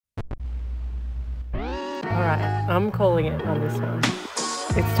Alright, I'm calling it on this one.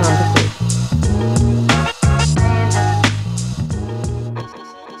 It's time to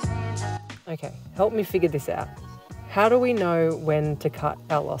quit. Okay, help me figure this out. How do we know when to cut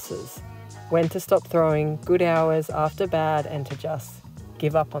our losses? When to stop throwing good hours after bad and to just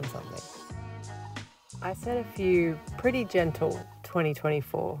give up on something? I set a few pretty gentle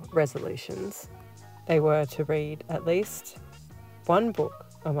 2024 resolutions. They were to read at least one book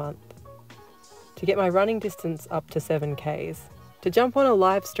a month, to get my running distance up to 7Ks, to jump on a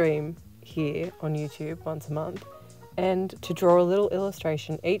live stream here on YouTube once a month, and to draw a little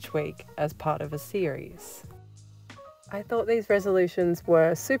illustration each week as part of a series. I thought these resolutions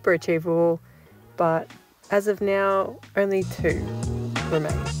were super achievable, but as of now, only 2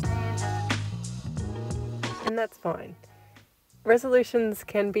 remain. And that's fine. Resolutions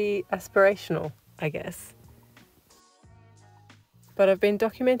can be aspirational, I guess. But I've been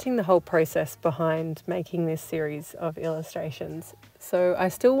documenting the whole process behind making this series of illustrations, so I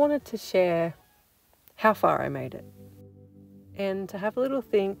still wanted to share how far I made it, and to have a little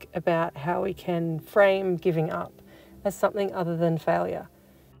think about how we can frame giving up as something other than failure.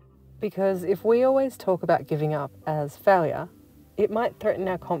 Because if we always talk about giving up as failure, it might threaten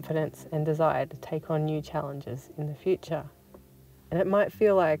our confidence and desire to take on new challenges in the future. And it might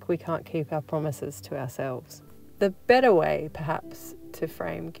feel like we can't keep our promises to ourselves. The better way, perhaps, to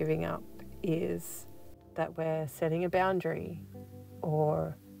frame giving up is that we're setting a boundary,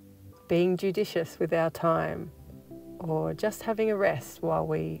 or being judicious with our time, or just having a rest while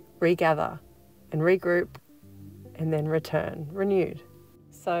we regather and regroup and then return renewed.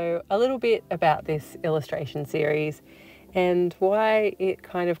 So a little bit about this illustration series and why it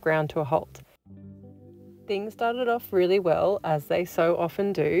kind of ground to a halt. Things started off really well, as they so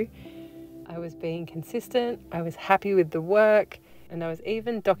often do. I was being consistent, I was happy with the work, and I was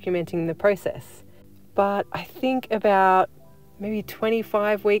even documenting the process. But I think about maybe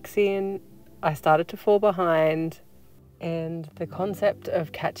 25 weeks in, I started to fall behind, and the concept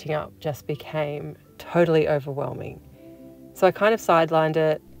of catching up just became totally overwhelming. So I kind of sidelined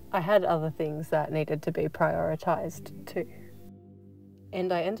it. I had other things that needed to be prioritised too.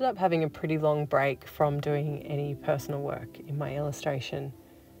 And I ended up having a pretty long break from doing any personal work in my illustration.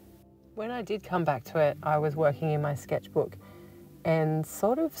 When I did come back to it, I was working in my sketchbook and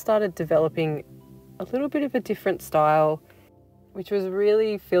sort of started developing a little bit of a different style, which was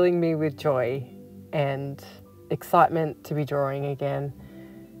really filling me with joy and excitement to be drawing again.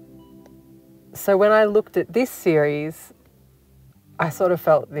 So when I looked at this series, I sort of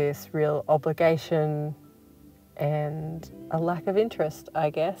felt this real obligation and a lack of interest, I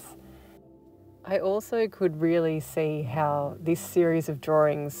guess. I also could really see how this series of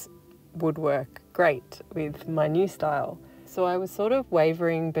drawings would work great with my new style. So I was sort of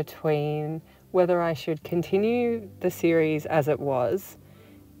wavering between whether I should continue the series as it was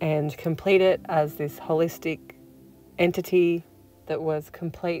and complete it as this holistic entity that was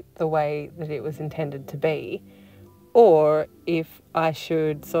complete the way that it was intended to be, or if I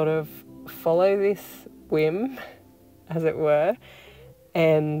should sort of follow this whim, as it were,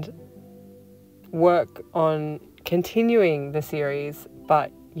 and work on continuing the series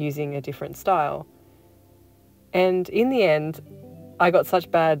but using a different style. And in the end, I got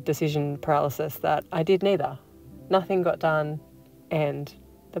such bad decision paralysis that I did neither. Nothing got done and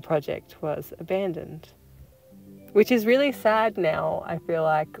the project was abandoned. Which is really sad now, I feel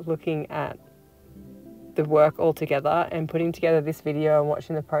like, looking at the work all together and putting together this video and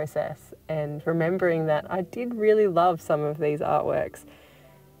watching the process and remembering that I did really love some of these artworks,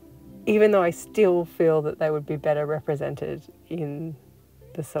 even though I still feel that they would be better represented in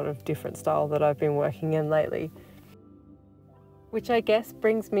the sort of different style that I've been working in lately. Which I guess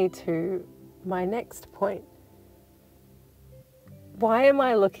brings me to my next point. Why am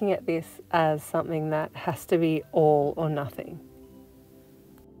I looking at this as something that has to be all or nothing?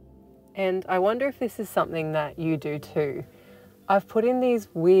 And I wonder if this is something that you do too. I've put in these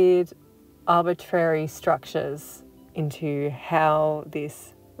weird, arbitrary structures into how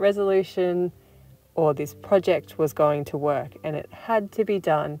this resolution or this project was going to work, and it had to be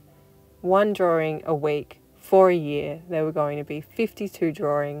done one drawing a week for a year. There were going to be 52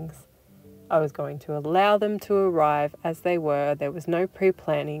 drawings. I was going to allow them to arrive as they were. There was no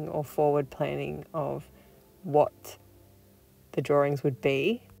pre-planning or forward planning of what the drawings would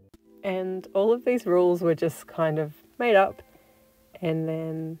be. And all of these rules were just kind of made up and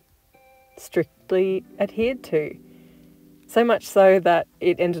then strictly adhered to. So much so that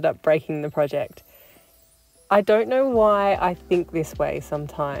it ended up breaking the project. I don't know why I think this way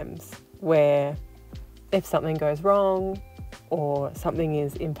sometimes, where if something goes wrong or something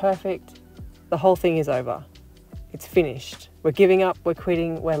is imperfect, the whole thing is over. It's finished. We're giving up, we're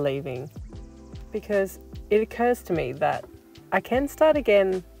quitting, we're leaving. Because it occurs to me that I can start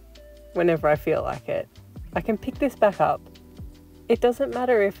again whenever I feel like it. I can pick this back up. It doesn't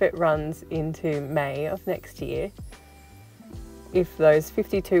matter if it runs into May of next year, if those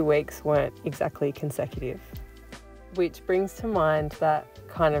 52 weeks weren't exactly consecutive. Which brings to mind that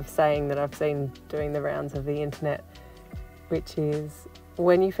kind of saying that I've seen doing the rounds of the internet, which is,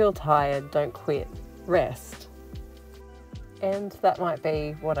 when you feel tired, don't quit, rest. And that might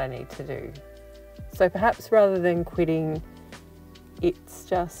be what I need to do. So perhaps rather than quitting, it's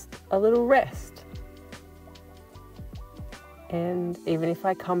just a little rest. And even if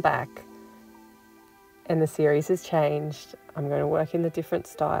I come back and the series has changed, I'm going to work in a different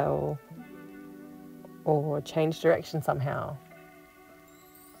style or change direction somehow.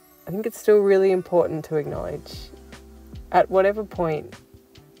 I think it's still really important to acknowledge at whatever point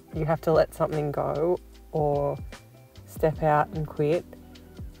you have to let something go or step out and quit,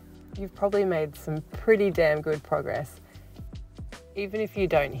 you've probably made some pretty damn good progress, even if you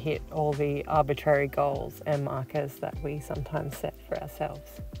don't hit all the arbitrary goals and markers that we sometimes set for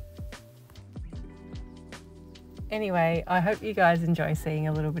ourselves. Anyway, I hope you guys enjoy seeing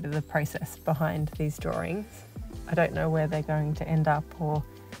a little bit of the process behind these drawings. I don't know where they're going to end up or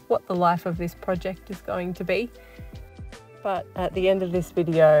what the life of this project is going to be, but at the end of this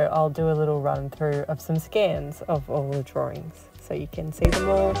video I'll do a little run through of some scans of all the drawings so you can see them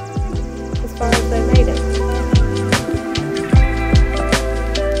all as far as they made it.